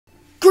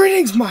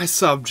Greetings, my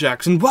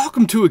subjects, and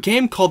welcome to a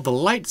game called The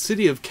Light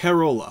City of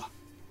Karola.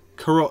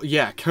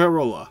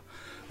 Karola.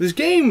 This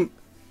game,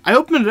 I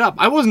opened it up.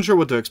 I wasn't sure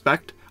what to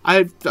expect.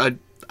 I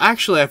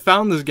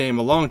found this game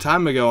a long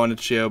time ago on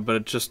itch.io, but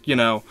it just, you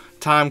know,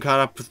 time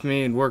caught up with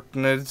me and work,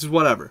 and it's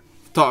whatever.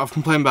 I've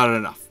complained about it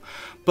enough.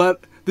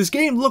 But this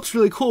game looks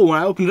really cool. When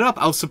I opened it up,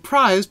 I was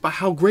surprised by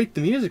how great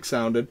the music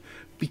sounded,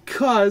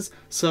 because,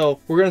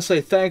 so, we're gonna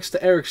say thanks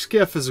to Eric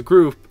Skiff as a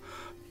group,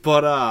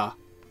 but,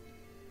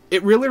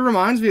 it really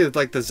reminds me of,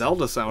 like, the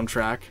Zelda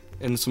soundtrack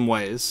in some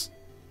ways.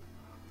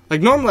 Like,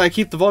 normally I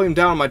keep the volume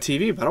down on my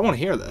TV, but I want to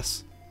hear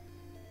this.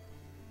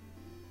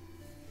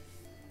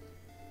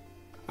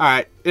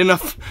 Alright,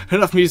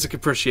 enough music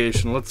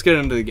appreciation. Let's get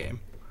into the game.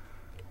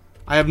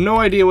 I have no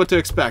idea what to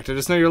expect. I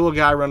just know you're a little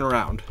guy running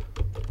around.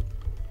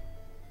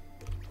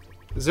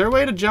 Is there a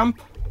way to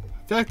jump?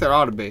 I feel like there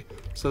ought to be.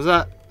 So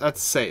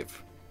that's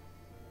safe.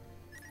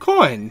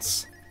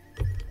 Coins!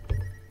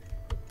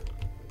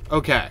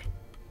 Okay.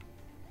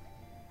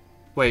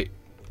 Wait.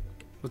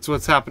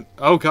 What's happened?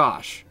 Oh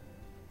gosh.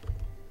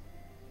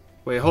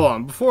 Wait, hold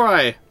on. Before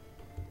I...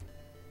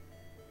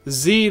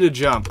 Z to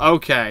jump.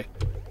 Okay.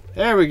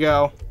 There we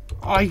go.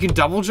 Oh, you can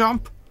double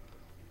jump?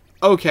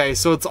 Okay,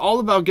 so it's all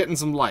about getting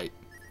some light.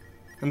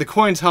 And the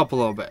coins help a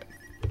little bit.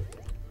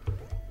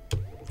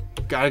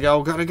 Gotta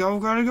go.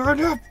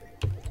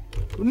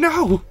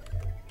 No!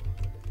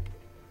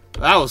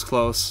 That was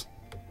close.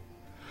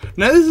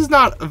 Now, this is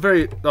not a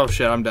very... Oh,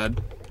 shit, I'm dead.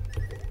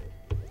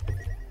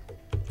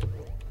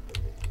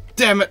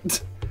 Damn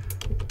it!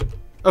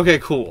 Okay,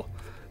 cool.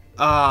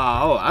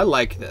 Oh, I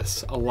like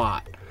this a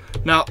lot.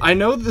 Now, I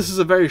know this is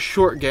a very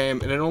short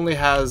game, and it only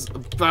has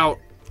about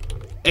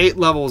 8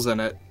 levels in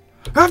it.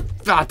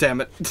 Ah,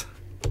 damn it.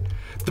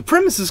 The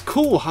premise is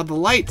cool, how the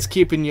light's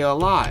keeping you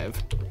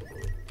alive.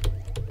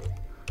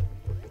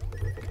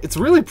 It's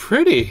really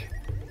pretty.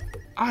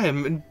 I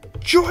am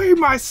enjoying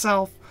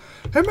myself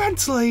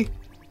immensely.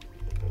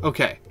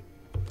 Okay.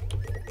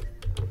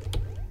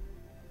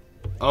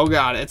 Oh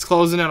god, it's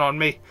closing in on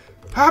me.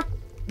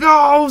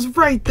 Oh, it's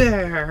right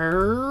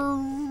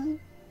there.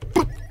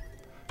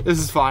 This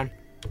is fine.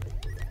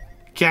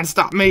 Can't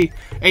stop me.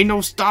 Ain't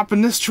no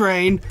stopping this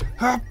train.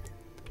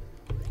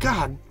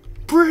 God,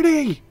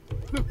 pretty.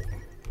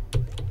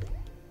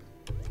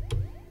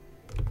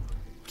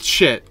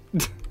 Shit.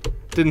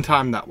 Didn't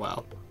time that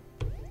well.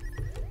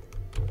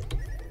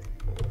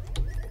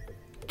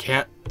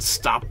 Can't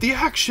stop the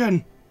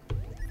action.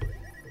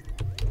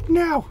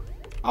 No.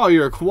 Oh,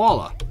 you're a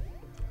koala.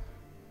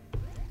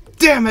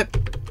 Damn it.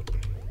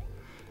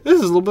 This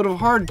is a little bit of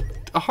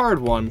a hard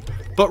one,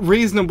 but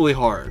reasonably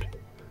hard.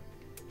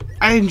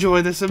 I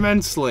enjoy this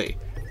immensely.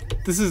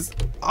 This is...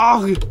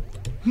 Oh,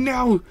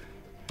 no.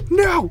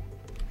 No.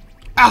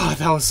 Ah,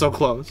 that was so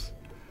close.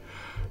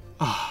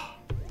 Ah,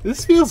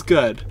 this feels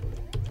good.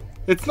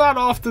 It's not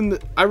often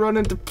that I run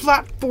into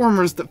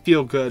platformers that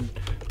feel good,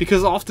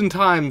 because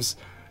oftentimes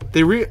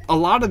a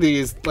lot of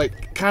these,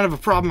 like, kind of a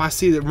problem I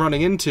see them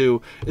running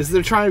into is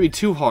they're trying to be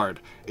too hard.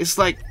 It's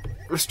like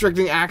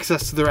restricting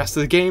access to the rest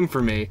of the game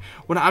for me,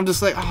 when I'm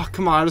just like, oh,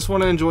 come on, I just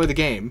want to enjoy the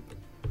game.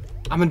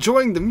 I'm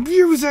enjoying the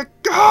music.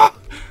 Ah,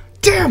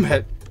 damn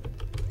it.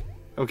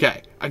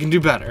 Okay, I can do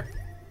better.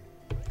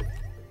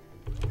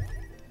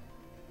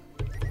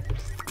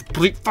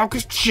 Complete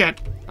focused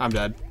shit. I'm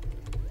dead.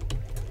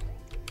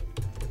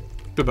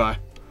 Goodbye.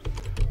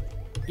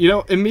 You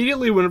know,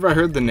 immediately whenever I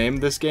heard the name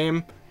of this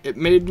game, it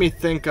made me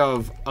think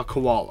of a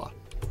koala.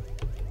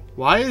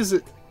 Why is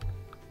it...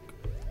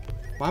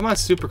 Why am I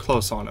super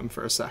close on him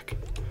for a sec?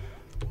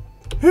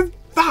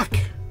 Fuck!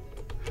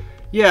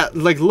 Yeah,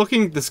 like,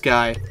 looking at this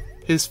guy,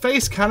 his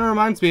face kind of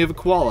reminds me of a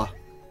koala.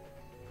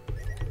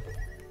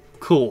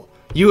 Cool.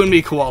 You and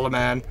me, koala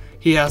man.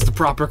 He has the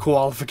proper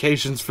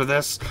qualifications for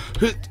this.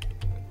 This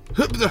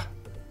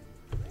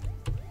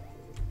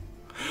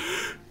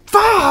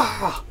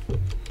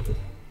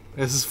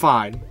is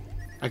fine.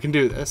 I can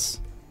do this.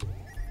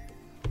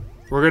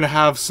 We're gonna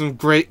have some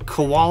great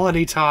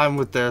quality time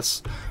with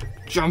this.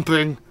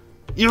 Jumping.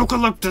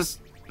 Eucalyptus.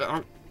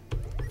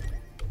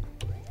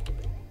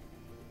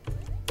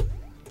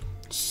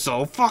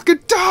 So fucking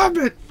damn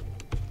it.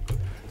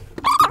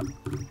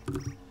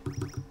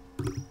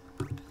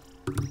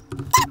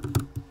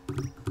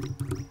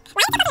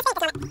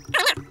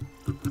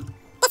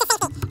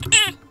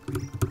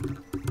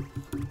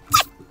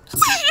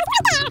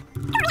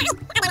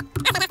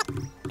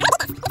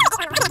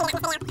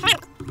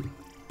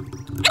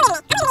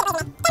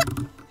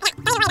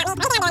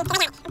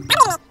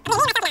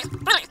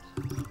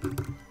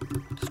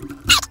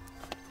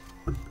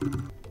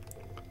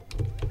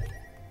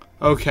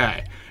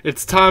 Okay,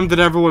 it's time that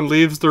everyone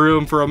leaves the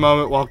room for a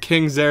moment while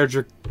King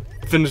Zerdrick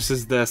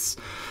finishes this.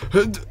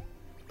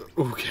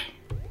 Okay.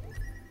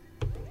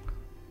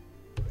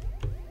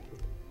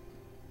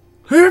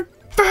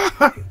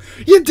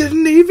 You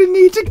didn't even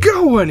need to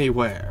go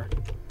anywhere.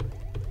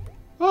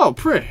 Oh,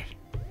 pretty.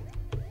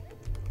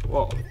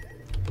 Whoa.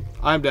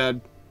 I'm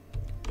dead.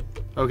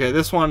 Okay,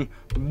 this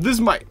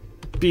might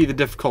be the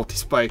difficulty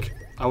spike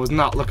I was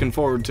not looking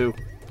forward to.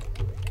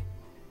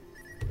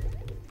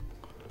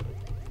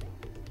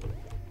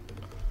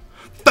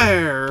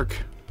 Berk.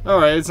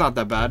 Alright, it's not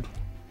that bad.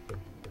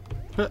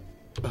 Hup,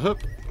 hup.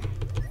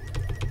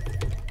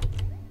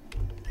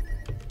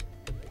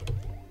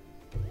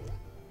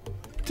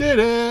 Did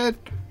it!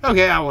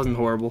 Okay, that wasn't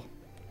horrible.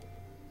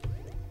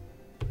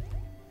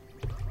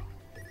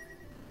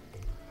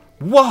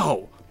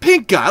 Whoa!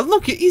 Pink guy,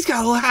 look at, he's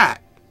got a little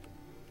hat.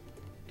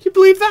 Can you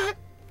believe that?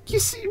 You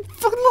see,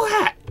 fucking little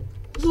hat.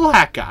 There's a little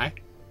hat guy.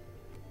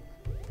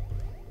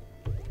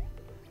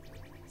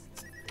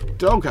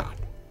 Oh god.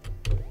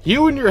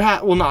 You and your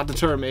hat will not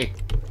deter me.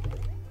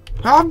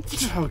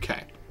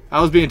 Okay. I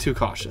was being too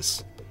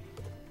cautious.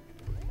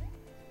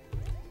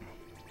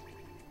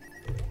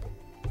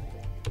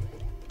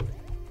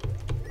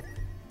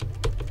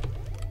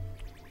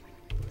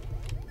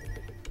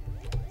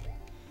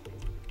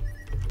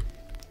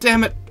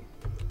 Damn it!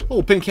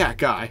 Oh, pink hat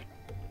guy.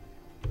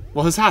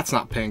 Well, his hat's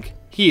not pink.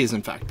 He is,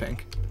 in fact,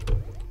 pink.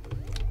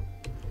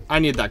 I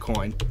need that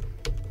coin.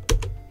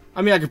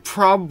 I mean, I could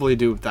probably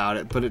do without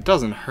it, but it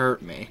doesn't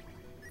hurt me.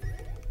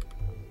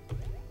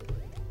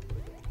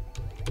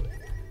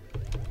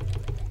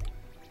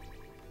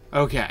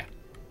 Okay.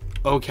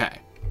 Okay.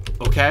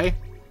 Okay?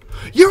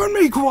 You and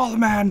me, Koala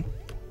Man!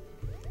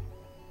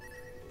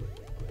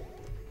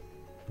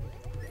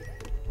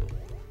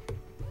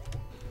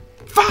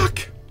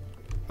 Fuck!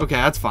 Okay,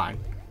 that's fine.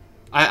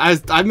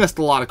 I missed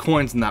a lot of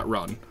coins in that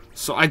run,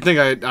 so I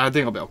think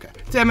I'll be okay.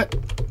 Damn it!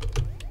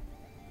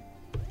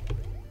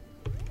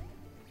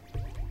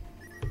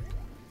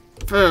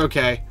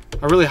 Okay,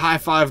 I really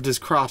high-fived his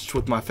crotch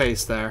with my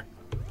face there.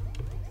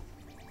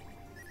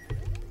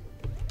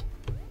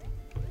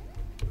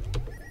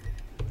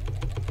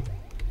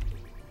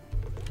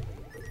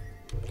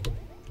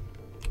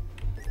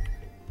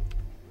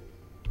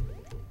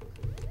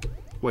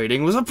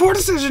 Waiting was a poor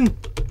decision!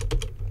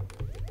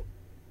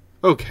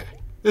 Okay,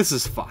 this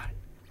is fine.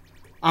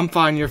 I'm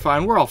fine, you're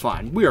fine, we're all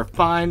fine. We are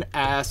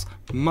fine-ass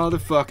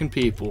motherfucking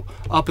people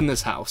up in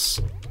this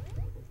house.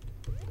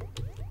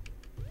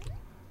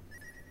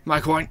 My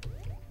coin.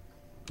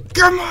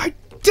 Come on!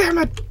 Damn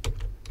it!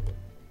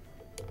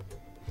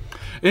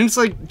 And it's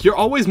like, you're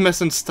always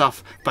missing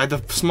stuff by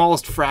the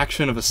smallest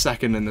fraction of a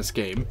second in this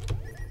game.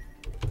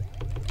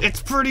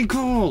 It's pretty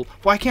cool!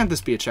 Why can't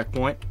this be a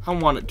checkpoint? I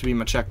want it to be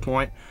my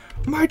checkpoint.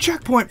 My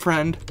checkpoint,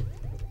 friend!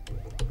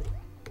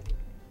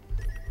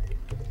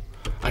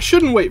 I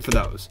shouldn't wait for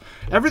those.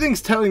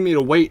 Everything's telling me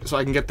to wait so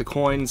I can get the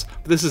coins,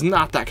 but this is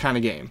not that kind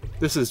of game.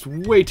 This is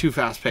way too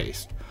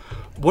fast-paced.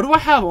 What do I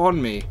have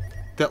on me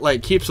that,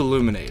 like, keeps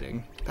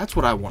illuminating? That's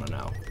what I want to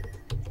know.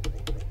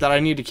 That I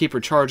need to keep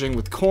recharging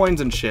with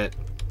coins and shit.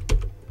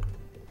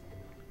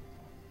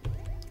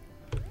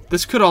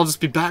 This could all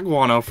just be bat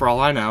guano for all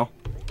I know.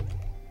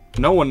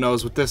 No one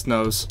knows what this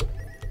knows.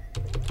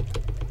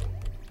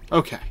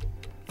 Okay.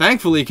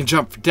 Thankfully, you can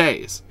jump for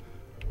days.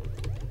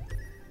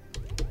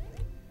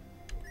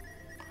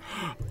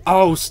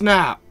 Oh,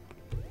 snap.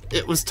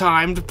 It was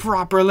timed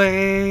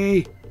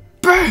properly.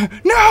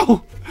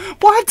 No!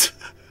 What?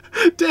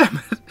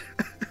 Damn it.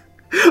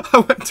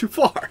 I went too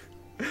far.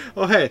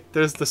 Oh, hey,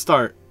 there's the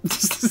start.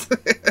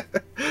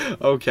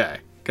 Okay.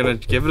 Gonna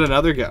give it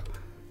another go.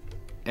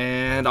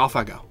 And off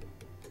I go.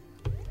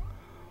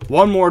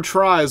 One more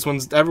try is when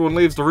everyone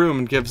leaves the room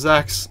and gives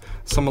X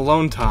some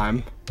alone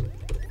time.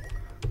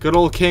 Good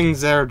old King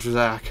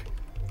Zerdrak.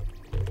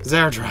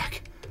 Zerdrak.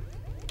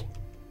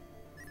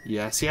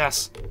 Yes,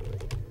 yes.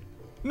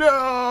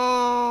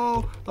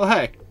 No! Oh,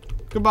 hey.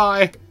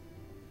 Goodbye.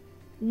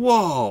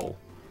 Whoa.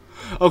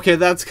 Okay,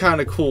 that's kind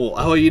of cool.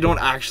 Oh, you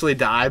don't actually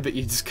die, but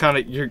you just kind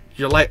of,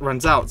 your light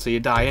runs out, so you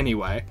die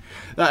anyway.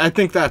 I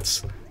think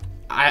that's,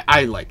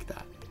 I like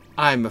that.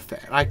 I'm a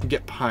fan. I can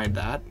get behind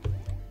that.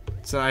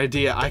 It's an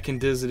idea I can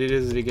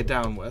dizzity get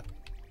down with.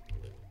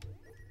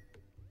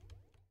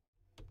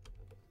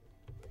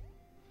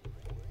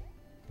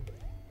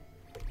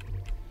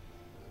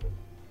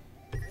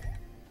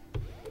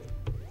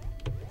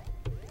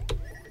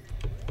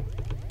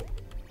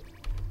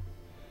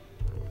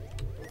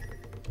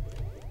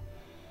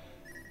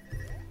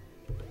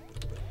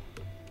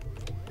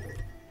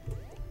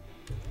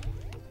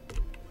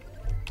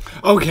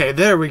 Okay,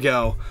 there we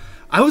go.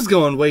 I was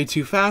going way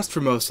too fast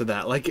for most of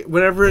that. Like,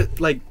 whenever it,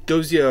 like,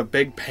 goes you a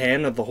big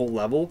pan of the whole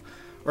level,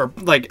 or,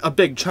 like, a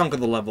big chunk of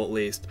the level at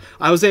least,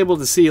 I was able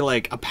to see,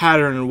 like, a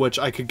pattern in which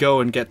I could go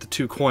and get the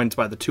 2 coins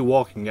by the 2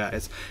 walking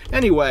guys.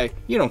 Anyway,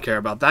 you don't care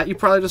about that. You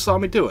probably just saw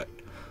me do it.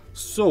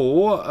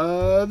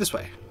 So, this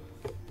way.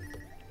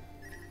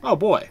 Oh,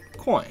 boy.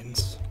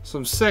 Coins.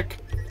 Some sick,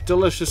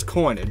 delicious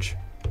coinage.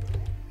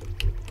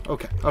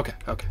 Okay, okay,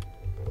 okay.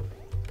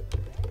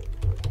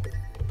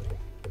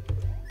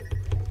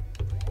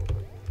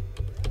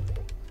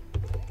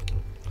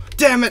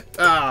 Damn it!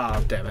 Ah,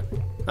 oh, damn it.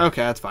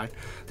 Okay, that's fine.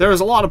 There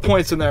was a lot of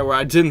points in there where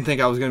I didn't think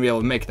I was going to be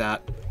able to make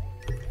that.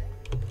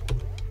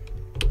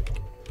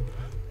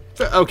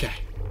 Okay.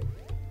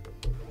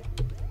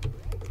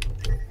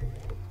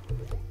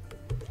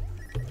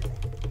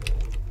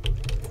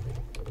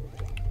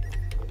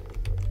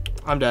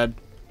 I'm dead.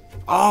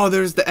 Oh,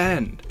 there's the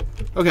end.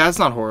 Okay, that's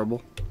not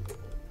horrible.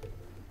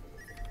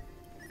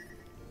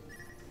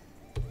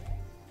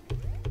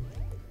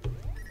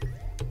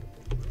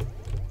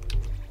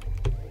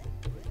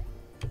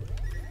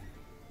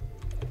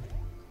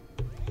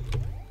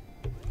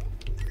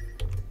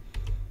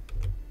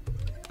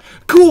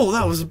 Cool,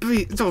 that was a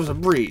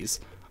breeze.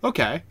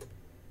 Okay.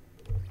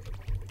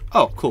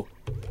 Oh, cool.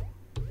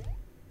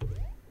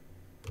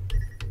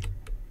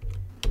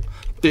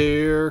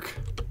 Dirk.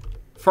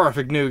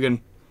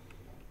 Farfignugan.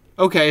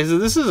 Okay, so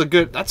this is a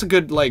good, that's a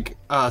good, like,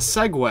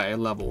 segue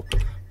level.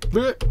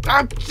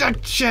 Ah,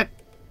 shit!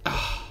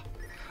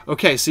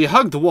 Okay, so you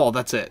hug the wall,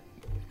 that's it.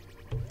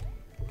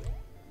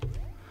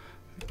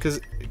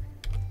 Because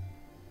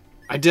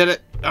I did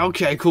it.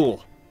 Okay,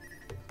 cool.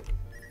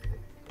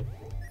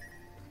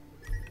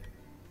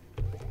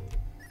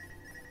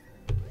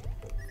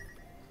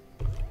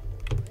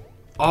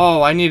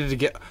 Oh, I needed to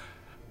get...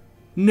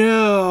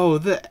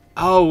 No,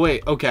 oh,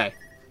 wait, okay.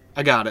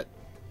 I got it.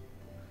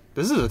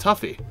 This is a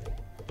toughie.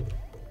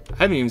 I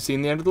haven't even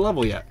seen the end of the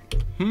level yet.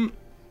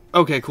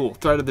 Okay, cool.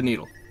 Thread of the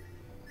needle.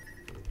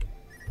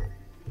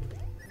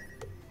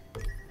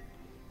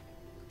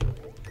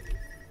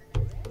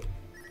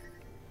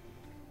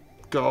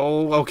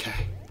 Go,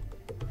 okay.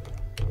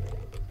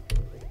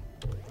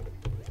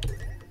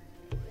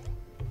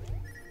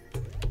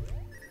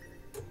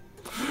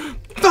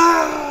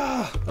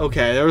 Ah!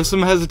 Okay, there was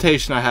some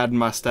hesitation I had in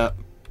my step.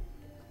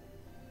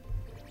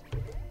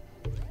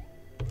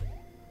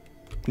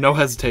 No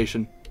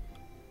hesitation.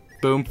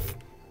 Boom.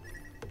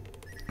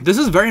 This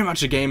is very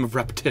much a game of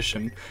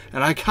repetition,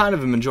 and I kind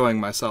of am enjoying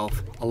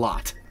myself a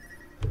lot.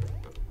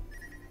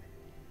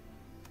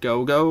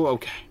 Go, go,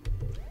 okay.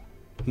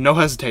 No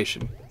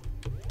hesitation.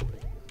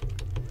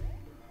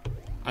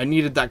 I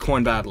needed that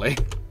coin badly.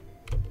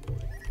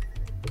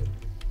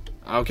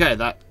 Okay,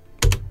 that...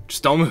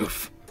 Just don't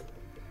move.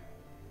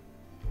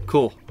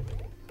 Cool.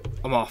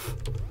 I'm off.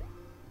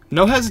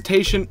 No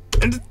hesitation,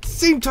 and at the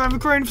same time a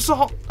grain of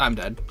salt. I'm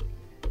dead.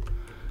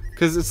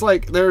 Because it's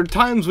like, there are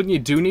times when you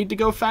do need to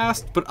go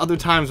fast, but other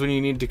times when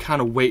you need to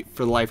kind of wait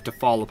for life to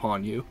fall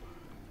upon you.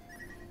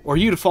 Or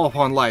you to fall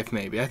upon life,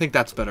 maybe. I think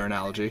that's a better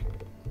analogy.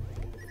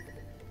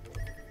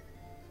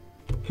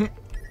 I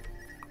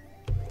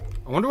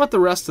wonder what the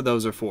rest of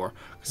those are for.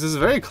 Because this is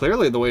very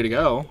clearly the way to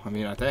go. I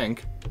mean, I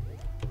think.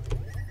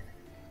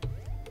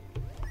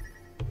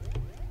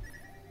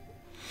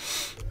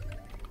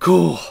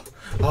 Cool.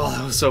 Oh,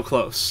 that was so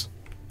close.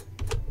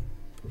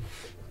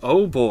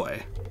 Oh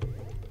boy.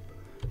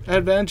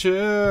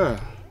 Adventure!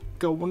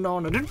 Going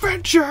on an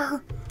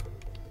adventure!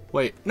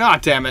 Wait, nah,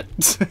 damn it.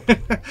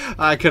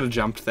 I could have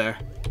jumped there.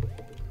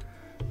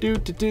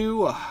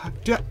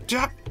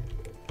 Jump.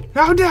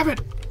 Oh, damn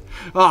it!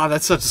 Ah,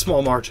 that's such a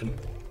small margin.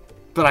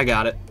 But I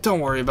got it. Don't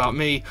worry about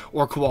me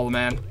or Koala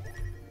Man.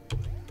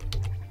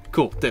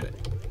 Cool, did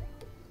it.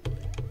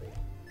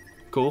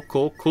 Cool,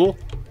 cool, cool.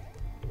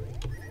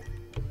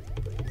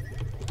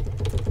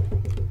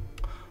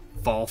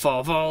 Fall,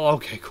 fall, fall.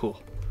 Okay,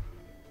 cool.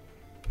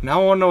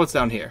 Now I want to know what's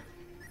down here.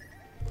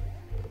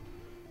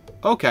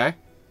 Okay.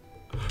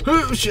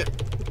 Oh, shit.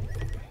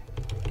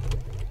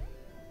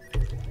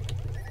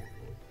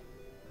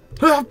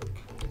 Oh,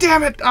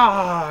 damn it.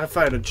 Ah, if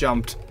I had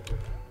jumped.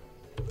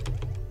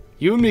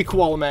 You and me,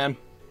 Koala Man.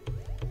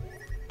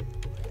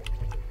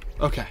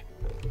 Okay.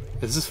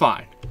 This is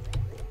fine.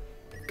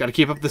 Gotta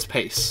keep up this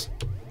pace.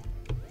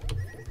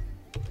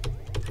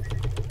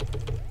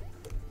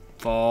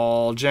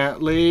 Fall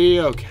gently.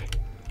 Okay.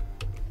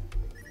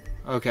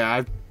 Okay,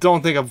 I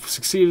don't think I've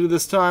succeeded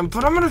this time,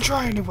 but I'm gonna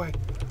try anyway.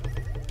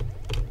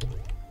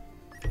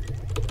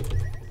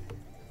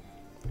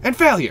 And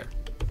failure.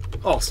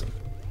 Awesome.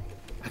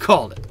 I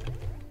called it.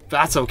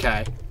 That's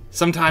okay.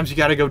 Sometimes you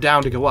gotta go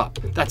down to go up.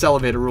 That's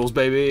elevator rules,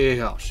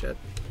 baby. Oh, shit.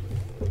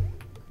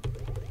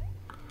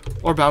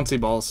 Or bouncy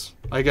balls.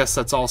 I guess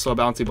that's also a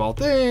bouncy ball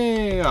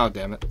thing. Oh,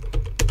 damn it.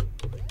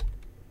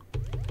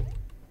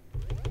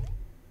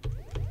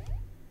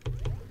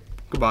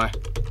 Goodbye.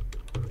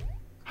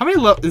 How many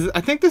levels?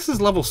 I think this is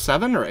level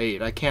 7 or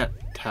 8. I can't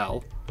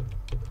tell.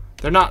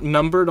 They're not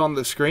numbered on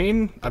the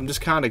screen. I'm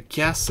just kind of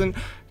guessing.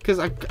 Because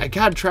I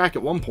got track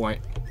at one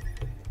point.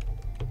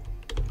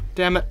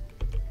 Damn it.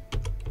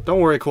 Don't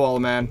worry, Koala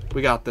Man.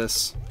 We got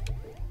this.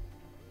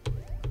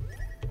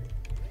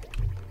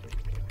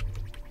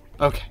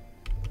 Okay.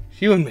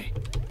 You and me.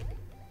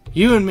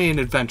 You and me in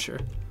adventure.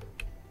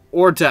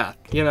 Or death.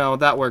 You know,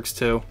 that works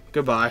too.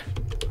 Goodbye.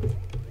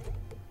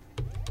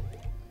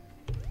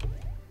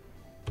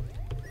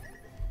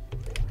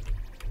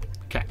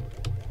 Okay.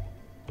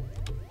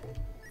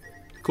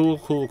 Cool,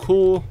 cool,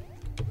 cool.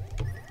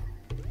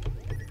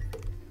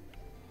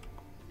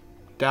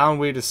 Down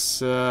we just,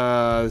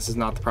 this is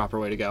not the proper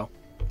way to go.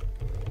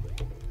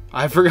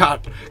 I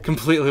forgot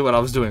completely what I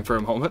was doing for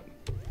a moment.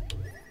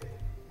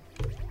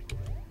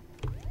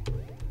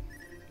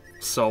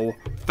 So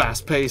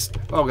fast-paced.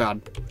 Oh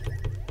god.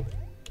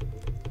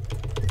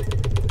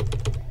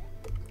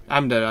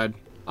 I'm dead-eyed.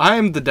 I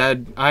am the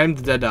dead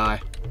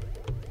eye.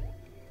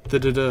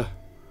 The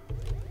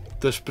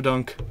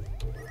spedunk.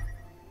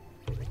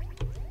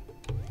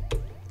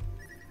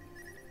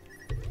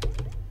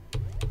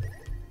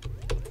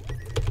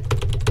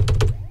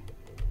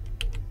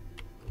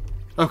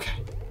 Okay.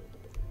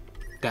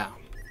 Down.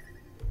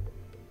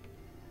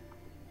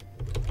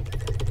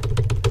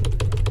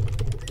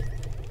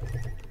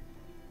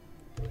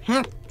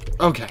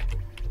 Okay.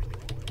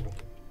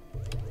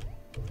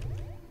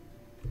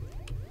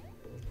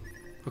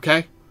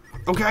 Okay.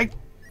 Okay.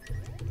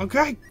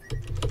 Okay.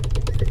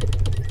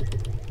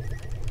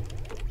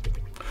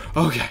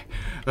 Okay.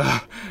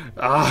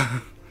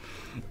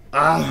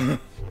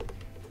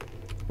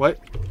 What?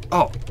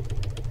 Oh.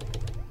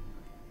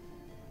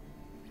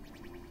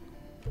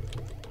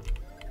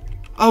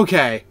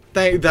 Okay.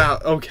 Thank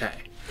that. Okay.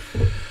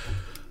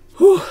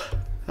 Whew.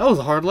 That was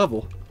a hard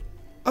level.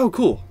 Oh,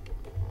 cool.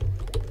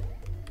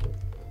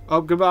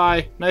 Oh,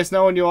 goodbye. Nice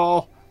knowing you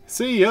all.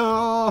 See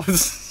ya.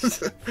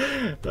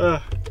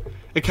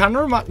 It kind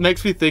of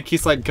makes me think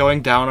he's like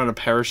going down on a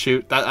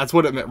parachute. That's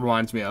what it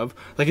reminds me of.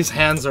 Like his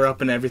hands are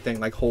up and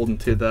everything, like holding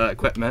to the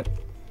equipment.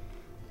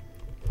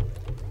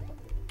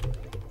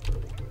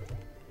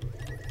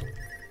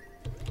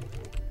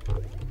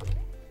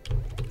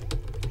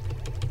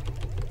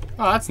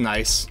 Oh, that's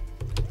nice.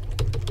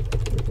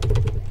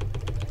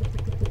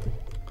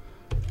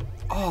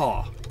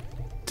 Oh,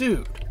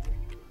 dude.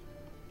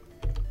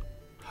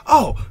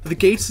 Oh, the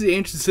gates of the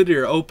ancient city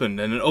are opened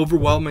and an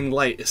overwhelming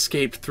light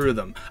escaped through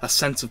them. A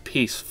sense of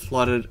peace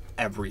flooded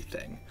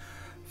everything.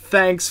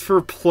 Thanks for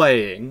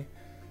playing.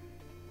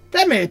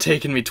 That may have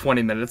taken me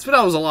 20 minutes, but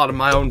that was a lot of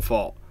my own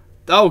fault.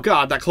 Oh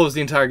god, that closed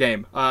the entire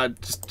game.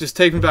 Just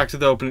take me back to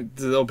the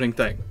opening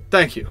thing.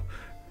 Thank you.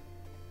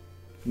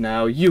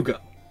 Now you go.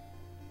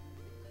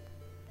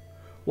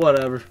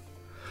 Whatever.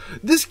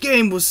 This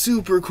game was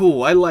super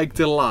cool. I liked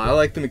it a lot. I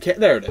liked the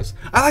there it is.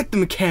 I liked the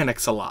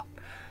mechanics a lot.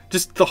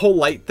 Just the whole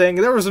light thing.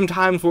 There were some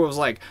times where it was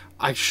like,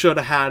 I should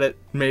have had it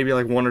maybe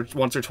like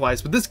once or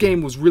twice, but this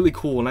game was really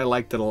cool and I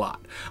liked it a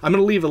lot. I'm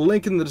going to leave a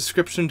link in the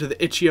description to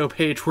the itch.io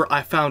page where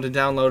I found and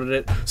downloaded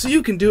it, so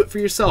you can do it for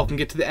yourself and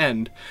get to the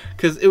end,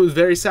 because it was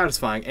very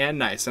satisfying and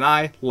nice, and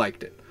I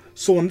liked it.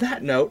 So on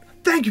that note,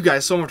 thank you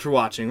guys so much for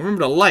watching.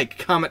 Remember to like,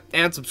 comment,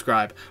 and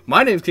subscribe.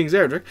 My name's King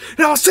Zerdrick,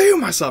 and I'll see you,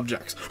 my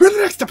subjects, in the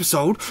next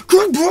episode.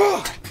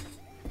 Goodbye!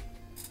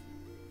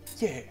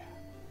 Yeah.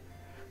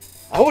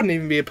 I wouldn't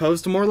even be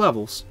opposed to more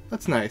levels.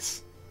 That's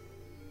nice.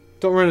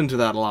 Don't run into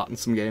that a lot in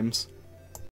some games.